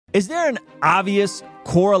Is there an obvious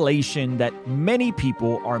correlation that many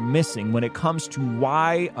people are missing when it comes to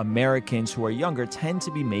why Americans who are younger tend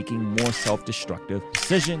to be making more self-destructive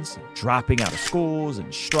decisions, dropping out of schools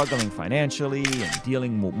and struggling financially and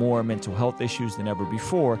dealing with more mental health issues than ever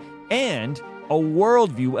before, and a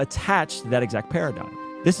worldview attached to that exact paradigm?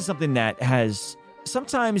 This is something that has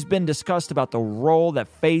sometimes been discussed about the role that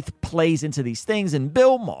faith plays into these things, and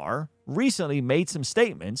Bill Maher recently made some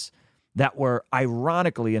statements that were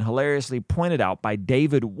ironically and hilariously pointed out by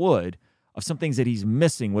David Wood of some things that he's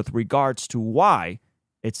missing with regards to why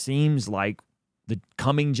it seems like the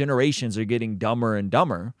coming generations are getting dumber and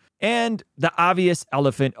dumber. And the obvious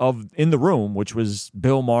elephant in the room, which was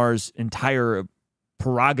Bill Maher's entire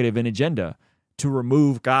prerogative and agenda to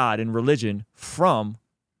remove God and religion from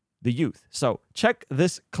the youth. So check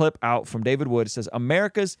this clip out from David Wood. It says,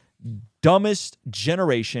 America's dumbest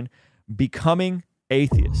generation becoming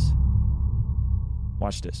atheists.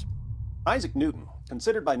 Watch this. Isaac Newton,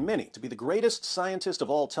 considered by many to be the greatest scientist of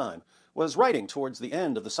all time, was writing towards the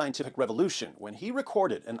end of the scientific revolution when he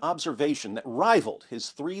recorded an observation that rivaled his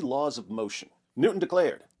 3 laws of motion. Newton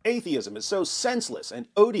declared, "Atheism is so senseless and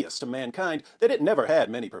odious to mankind that it never had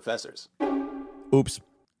many professors." Oops.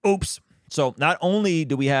 So not only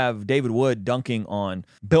do we have David Wood dunking on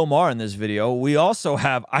Bill Maher in this video, we also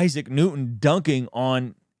have Isaac Newton dunking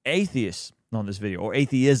on atheists on this video, or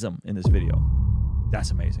atheism in this video.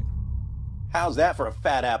 That's amazing. How's that for a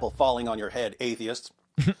fat apple falling on your head, atheists?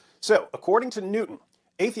 So, according to Newton,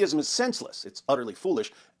 atheism is senseless, it's utterly foolish,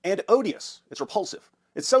 and odious, it's repulsive.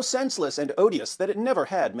 It's so senseless and odious that it never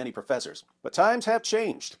had many professors. But times have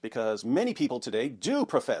changed, because many people today do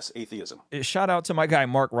profess atheism. Shout out to my guy,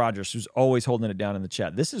 Mark Rogers, who's always holding it down in the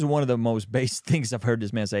chat. This is one of the most basic things I've heard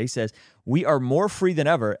this man say. He says, we are more free than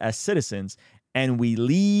ever as citizens, and we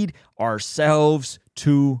lead ourselves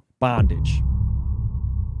to bondage.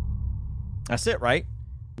 That's it, right?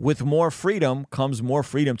 With more freedom comes more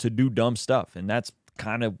freedom to do dumb stuff. And that's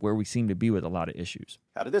kind of where we seem to be with a lot of issues.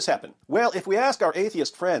 How did this happen? Well, if we ask our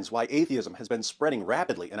atheist friends why atheism has been spreading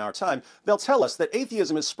rapidly in our time, they'll tell us that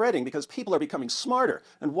atheism is spreading because people are becoming smarter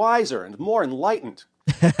and wiser and more enlightened.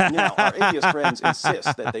 Now, our atheist friends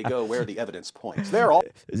insist that they go where the evidence points. They're all...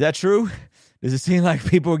 Is that true? Does it seem like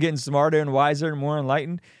people are getting smarter and wiser and more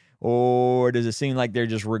enlightened? Or does it seem like they're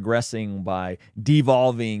just regressing by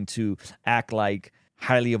devolving to act like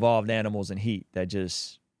highly evolved animals in heat that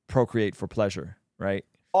just procreate for pleasure, right?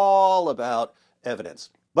 All about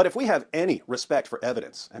evidence. But if we have any respect for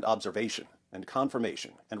evidence and observation and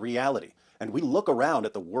confirmation and reality, and we look around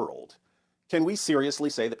at the world, can we seriously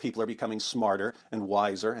say that people are becoming smarter and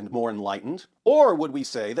wiser and more enlightened? Or would we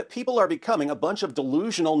say that people are becoming a bunch of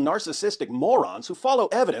delusional, narcissistic morons who follow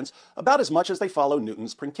evidence about as much as they follow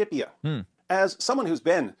Newton's Principia? As someone who's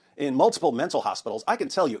been in multiple mental hospitals, I can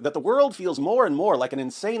tell you that the world feels more and more like an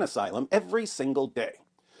insane asylum every single day.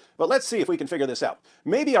 But let's see if we can figure this out.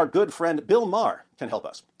 Maybe our good friend Bill Maher can help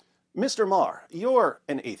us. Mr. Maher, you're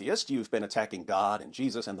an atheist. You've been attacking God and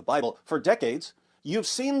Jesus and the Bible for decades. You've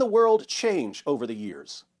seen the world change over the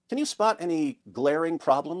years. Can you spot any glaring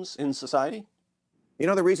problems in society? You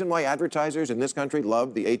know the reason why advertisers in this country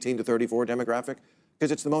love the 18 to 34 demographic?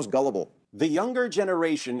 Because it's the most gullible. The younger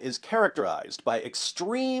generation is characterized by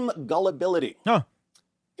extreme gullibility. Huh.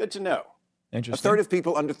 Good to know. Interesting. A third of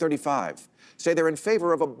people under 35 say they're in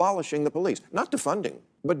favor of abolishing the police, not defunding,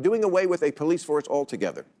 but doing away with a police force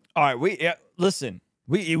altogether. All right, listen,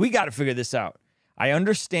 we got to figure this out. I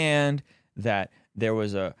understand that there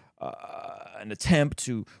was an attempt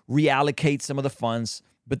to reallocate some of the funds,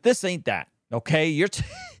 but this ain't that, okay?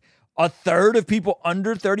 A third of people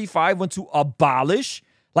under 35 want to abolish,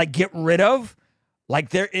 like get rid of, like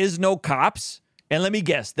there is no cops. And let me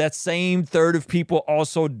guess, that same third of people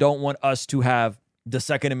also don't want us to have the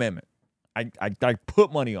Second Amendment. I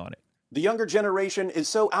put money on it. The younger generation is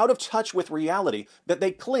so out of touch with reality that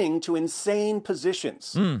they cling to insane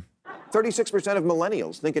positions. 36% of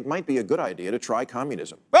millennials think it might be a good idea to try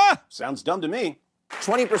communism. Sounds dumb to me.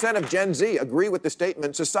 20% of Gen Z agree with the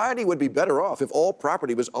statement, society would be better off if all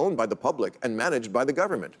property was owned by the public and managed by the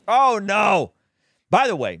government. Oh, no. By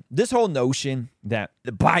the way, this whole notion that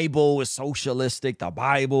the Bible is socialistic, the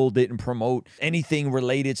Bible didn't promote anything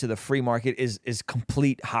related to the free market is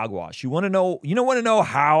complete hogwash. You want to know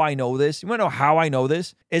how I know this? You want to know how I know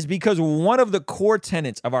this? Is because one of the core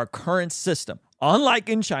tenets of our current system, unlike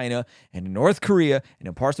in China and in North Korea and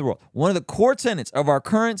in parts of the world, one of the core tenets of our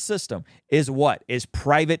current system is what? Is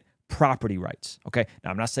private property rights. Okay.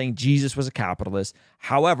 Now, I'm not saying Jesus was a capitalist.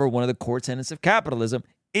 However, one of the core tenets of capitalism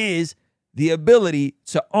is the ability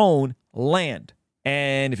to own land.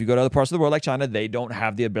 And if you go to other parts of the world like China, they don't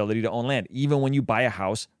have the ability to own land. Even when you buy a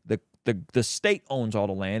house, the state owns all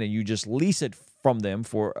the land and you just lease it from them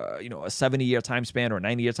for a 70-year time span or a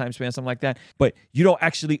 90-year time span, something like that. But you don't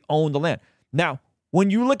actually own the land. Now, when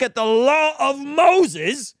you look at the law of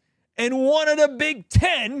Moses and one of the big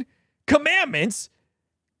 10 commandments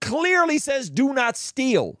clearly says do not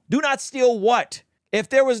steal. Do not steal what? If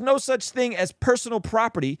there was no such thing as personal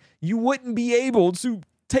property, you wouldn't be able to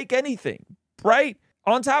take anything, right?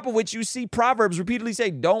 On top of which, you see Proverbs repeatedly say,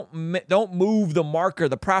 don't move the marker,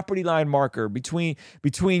 the property line marker between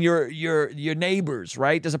your neighbors,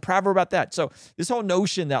 right? There's a proverb about that. So this whole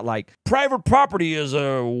notion that like private property is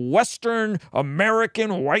a Western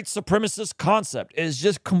American white supremacist concept is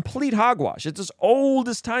just complete hogwash. It's as old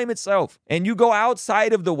as time itself. And you go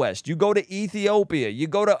outside of the West, you go to Ethiopia, you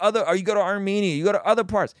go to Armenia, you go to other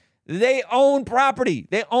parts. They own property.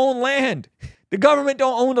 They own land. The government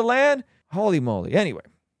don't own the land. Holy moly. Anyway,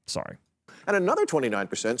 sorry. And another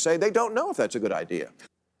 29% say they don't know if that's a good idea.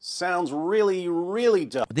 Sounds really, really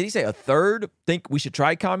dumb. Did he say a third think we should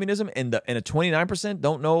try communism and a 29%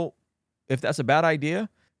 don't know if that's a bad idea?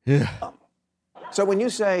 Yeah. So when you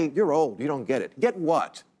say you're old, you don't get it. Get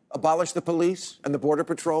what? Abolish the police and the border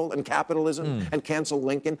patrol and capitalism and cancel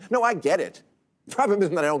Lincoln? No, I get it. The problem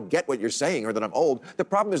isn't that I don't get what you're saying or that I'm old. The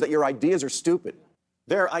problem is that your ideas are stupid.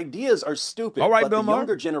 Their ideas are stupid, All right, but Bill the Maher.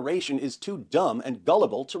 younger generation is too dumb and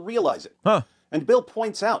gullible to realize it. Huh. And Bill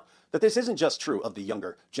points out that this isn't just true of the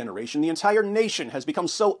younger generation. The entire nation has become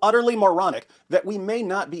so utterly moronic that we may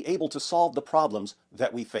not be able to solve the problems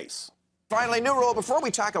that we face. Finally, new rule, before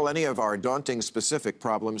we tackle any of our daunting specific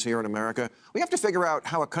problems here in America, we have to figure out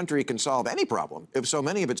how a country can solve any problem if so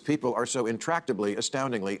many of its people are so intractably,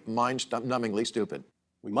 astoundingly, mind-numbingly stupid.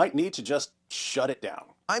 We might need to just shut it down.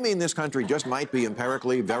 I mean, this country just might be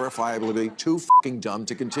empirically, verifiably too fucking dumb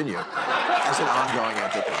to continue as an ongoing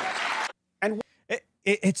enterprise. And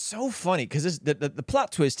It's so funny because the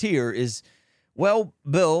plot twist here is, well,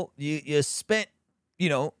 Bill, you spent,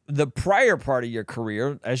 the prior part of your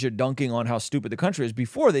career as you're dunking on how stupid the country is.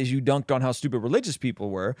 Before this, you dunked on how stupid religious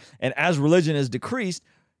people were. And as religion has decreased,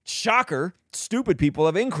 shocker, stupid people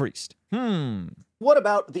have increased. what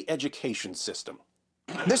about the education system?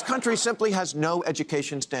 This country simply has no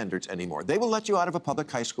education standards anymore. They will let you out of a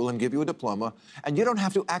public high school and give you a diploma, and you don't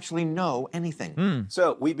have to actually know anything.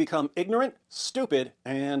 So we become ignorant, stupid,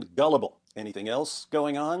 and gullible. Anything else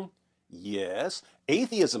going on? Yes.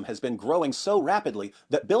 Atheism has been growing so rapidly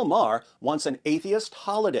that Bill Maher wants an atheist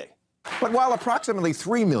holiday. But while approximately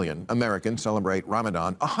 3 million Americans celebrate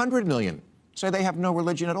Ramadan, 100 million say they have no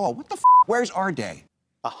religion at all. What the f***? Where's our day?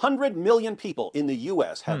 100 million people in the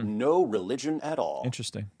U.S. have no religion at all.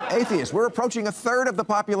 Interesting. Atheists, we're approaching a third of the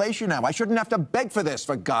population now. I shouldn't have to beg for this,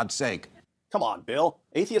 for God's sake. Come on, Bill.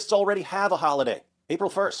 Atheists already have a holiday.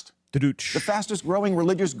 April 1st. The fastest growing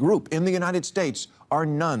religious group in the United States are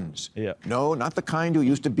nuns. Yeah. No, not the kind who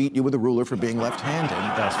used to beat you with a ruler for being left-handed.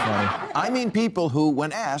 That's funny. I mean people who,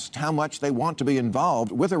 when asked how much they want to be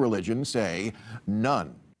involved with a religion, say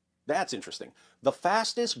none. That's interesting. The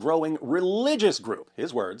fastest growing religious group,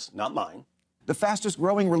 his words, not mine, The fastest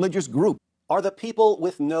growing religious group are the people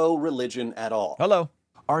with no religion at all. Hello.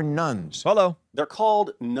 are nuns. Hello. They're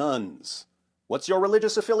called nuns. What's your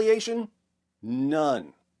religious affiliation?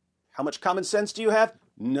 None. How much common sense do you have?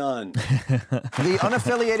 None. The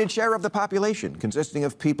unaffiliated share of the population, consisting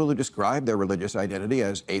of people who describe their religious identity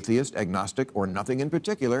as atheist, agnostic, or nothing in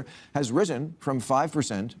particular, has risen from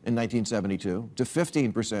 5% in 1972 to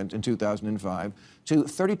 15% in 2005 to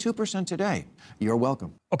 32% today. You're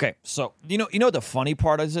welcome. Okay, so you know the funny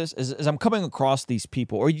part of this is I'm coming across these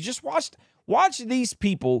people, or you just watch these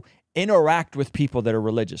people interact with people that are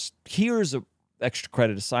religious. Here's a extra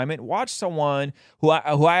credit assignment. Watch someone who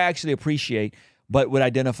I actually appreciate, but would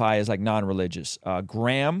identify as like non-religious.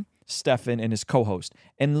 Graham Stephan and his co-host.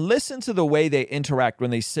 And listen to the way they interact when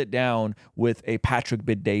they sit down with a Patrick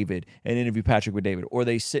Bet-David and interview Patrick Bet-David, or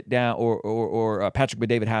they sit down, or Patrick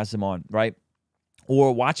Bet-David has them on, right?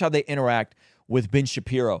 Or watch how they interact with Ben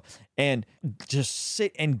Shapiro and just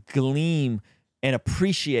sit and gleam and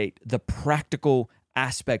appreciate the practical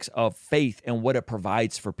aspects of faith and what it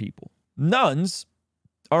provides for people. Nuns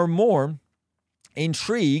are more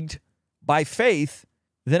intrigued by faith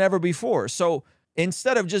than ever before. So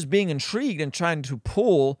instead of just being intrigued and trying to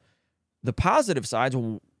pull the positive sides,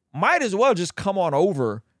 might as well just come on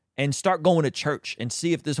over and start going to church and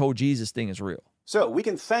see if this whole Jesus thing is real. So we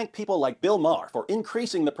can thank people like Bill Maher for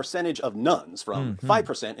increasing the percentage of nuns from 5%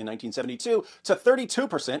 in 1972 to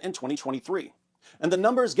 32% in 2023. And the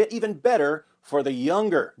numbers get even better for the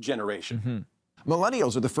younger generation.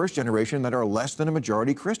 Millennials are the first generation that are less than a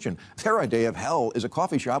majority Christian. Their idea of hell is a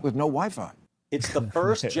coffee shop with no Wi-Fi. It's the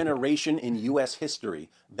first generation in U.S. history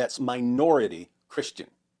that's minority Christian.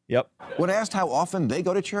 Yep. When asked how often they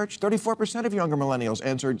go to church, 34% of younger millennials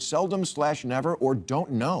answered seldom/never or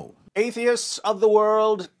don't know. Atheists of the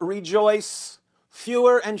world, rejoice.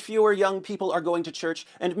 Fewer and fewer young people are going to church,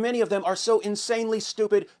 and many of them are so insanely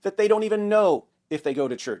stupid that they don't even know if they go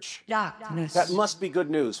to church. Darkness. That must be good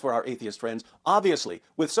news for our atheist friends. Obviously,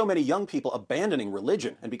 with so many young people abandoning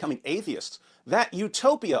religion and becoming atheists, that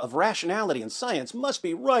utopia of rationality and science must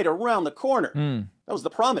be right around the corner. That was the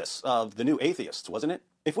promise of the new atheists, wasn't it?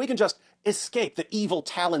 If we can just escape the evil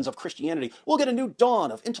talons of Christianity, we'll get a new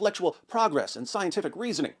dawn of intellectual progress and scientific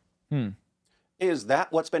reasoning. Is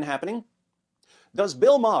that what's been happening? Does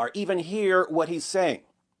Bill Maher even hear what he's saying?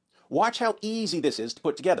 Watch how easy this is to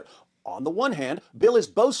put together. On the one hand, Bill is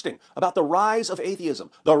boasting about the rise of atheism,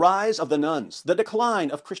 the rise of the nuns, the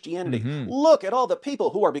decline of Christianity. Look at all the people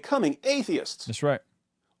who are becoming atheists. That's right.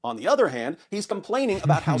 On the other hand, he's complaining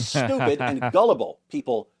about how stupid and gullible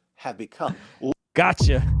people have become.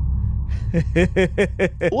 Gotcha.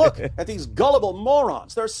 Look at these gullible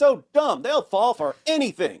morons. They're so dumb, they'll fall for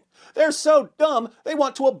anything. They're so dumb, they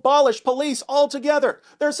want to abolish police altogether.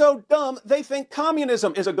 They're so dumb, they think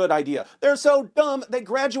communism is a good idea. They're so dumb, they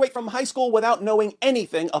graduate from high school without knowing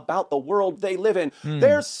anything about the world they live in.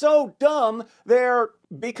 They're so dumb, they're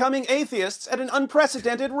becoming atheists at an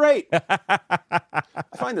unprecedented rate. I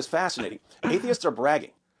find this fascinating. Atheists are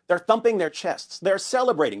bragging. They're thumping their chests. They're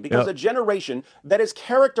celebrating because a generation that is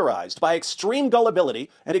characterized by extreme gullibility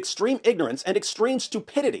and extreme ignorance and extreme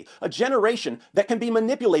stupidity, a generation that can be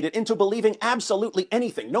manipulated into believing absolutely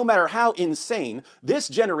anything, no matter how insane, this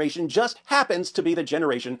generation just happens to be the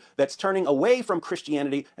generation that's turning away from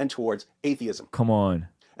Christianity and towards atheism. Come on.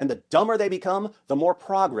 And the dumber they become, the more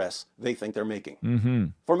progress they think they're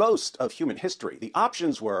making. For most of human history, the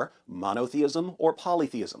options were monotheism or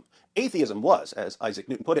polytheism. Atheism was, as Isaac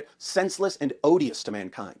Newton put it, senseless and odious to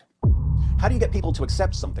mankind. How do you get people to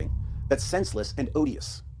accept something that's senseless and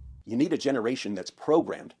odious? You need a generation that's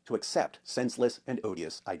programmed to accept senseless and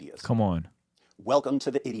odious ideas. Come on. Welcome to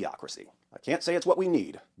the idiocracy. I can't say it's what we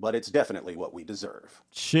need, but it's definitely what we deserve.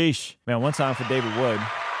 Sheesh. Man, one time for David Wood.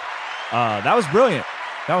 That was brilliant.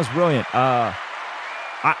 That was brilliant. I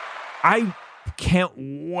can't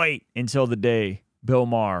wait until the day Bill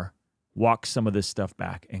Maher walks some of this stuff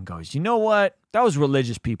back and goes, you know what? Those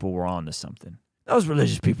religious people were on to something. Those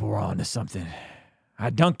religious people were on to something.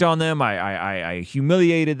 I dunked on them. I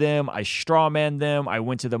humiliated them. I strawmanned them. I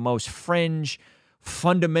went to the most fringe,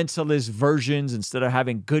 fundamentalist versions instead of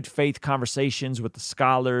having good faith conversations with the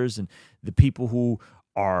scholars and the people who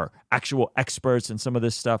are actual experts in some of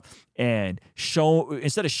this stuff, and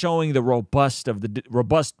instead of showing the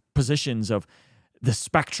robust positions of the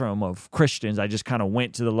spectrum of Christians, I just kind of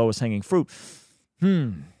went to the lowest hanging fruit.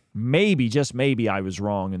 Maybe, just maybe, I was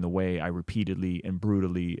wrong in the way I repeatedly and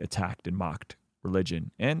brutally attacked and mocked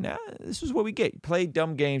religion. And this is what we get. You play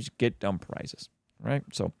dumb games, get dumb prizes, right?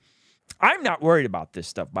 So I'm not worried about this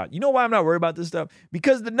stuff. But you know why I'm not worried about this stuff?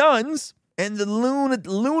 Because the nuns and the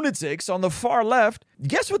lunatics on the far left,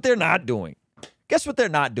 guess what they're not doing? Guess what they're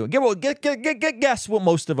not doing? Guess what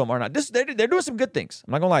most of them are not. They're doing some good things.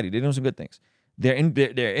 I'm not going to lie to you. They're doing some good things.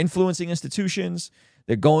 They're influencing institutions.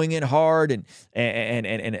 They're going in hard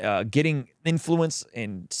and getting influence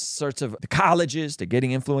in sorts of the colleges. They're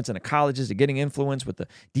getting influence in the colleges. They're getting influence with the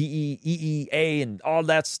DEEA and all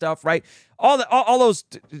that stuff, right? All those,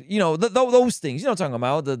 those things. You know what I'm talking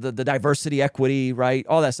about? The diversity, equity, right?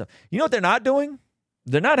 All that stuff. You know what they're not doing?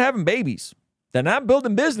 They're not having babies. They're not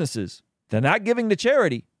building businesses. They're not giving to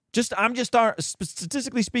charity.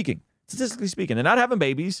 Statistically speaking. They're not having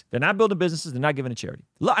babies. They're not building businesses. They're not giving to charity.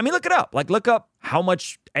 Look it up. Look up how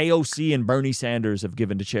much AOC and Bernie Sanders have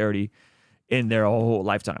given to charity in their whole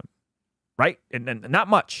lifetime, right? And not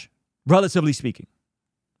much, relatively speaking,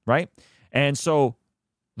 right? And so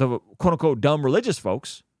the quote-unquote dumb religious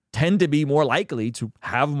folks tend to be more likely to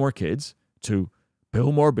have more kids, to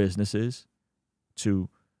build more businesses, to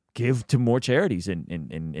give to more charities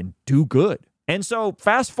and do good. And so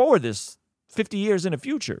fast forward this 50 years in the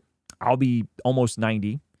future, I'll be almost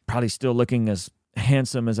 90, probably still looking as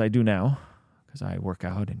handsome as I do now because I work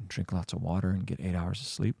out and drink lots of water and get 8 hours of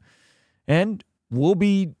sleep. And we'll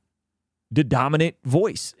be the dominant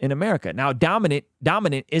voice in America. Now, dominant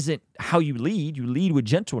isn't how you lead. You lead with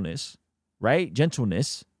gentleness, right?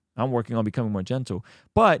 Gentleness. I'm working on becoming more gentle.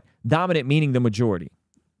 But dominant meaning the majority.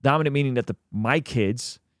 Dominant meaning that my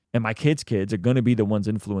kids and my kids' kids are going to be the ones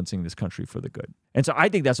influencing this country for the good. And so I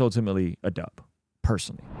think that's ultimately a dub,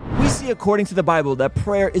 personally. We see, according to the Bible, that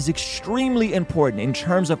prayer is extremely important in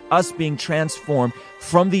terms of us being transformed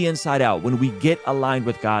from the inside out when we get aligned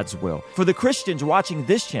with God's will. For the Christians watching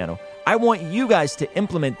this channel, I want you guys to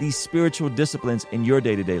implement these spiritual disciplines in your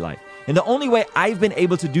day-to-day life. And the only way I've been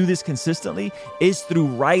able to do this consistently is through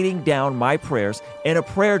writing down my prayers in a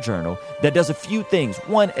prayer journal that does a few things.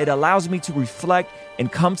 One, it allows me to reflect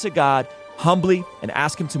and come to God humbly and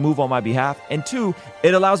ask Him to move on my behalf. And two,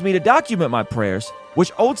 it allows me to document my prayers,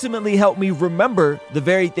 which ultimately help me remember the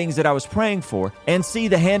very things that I was praying for and see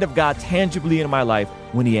the hand of God tangibly in my life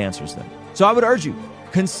when He answers them. So I would urge you,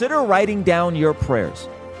 consider writing down your prayers.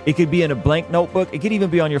 It could be in a blank notebook. It could even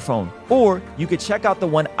be on your phone. Or you could check out the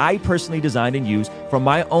one I personally designed and used from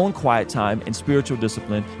my own quiet time and spiritual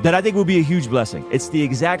discipline that I think will be a huge blessing. It's the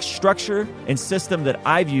exact structure and system that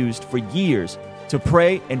I've used for years to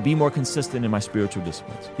pray and be more consistent in my spiritual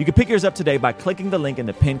disciplines. You can pick yours up today by clicking the link in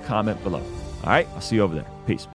the pinned comment below. All right, I'll see you over there. Peace.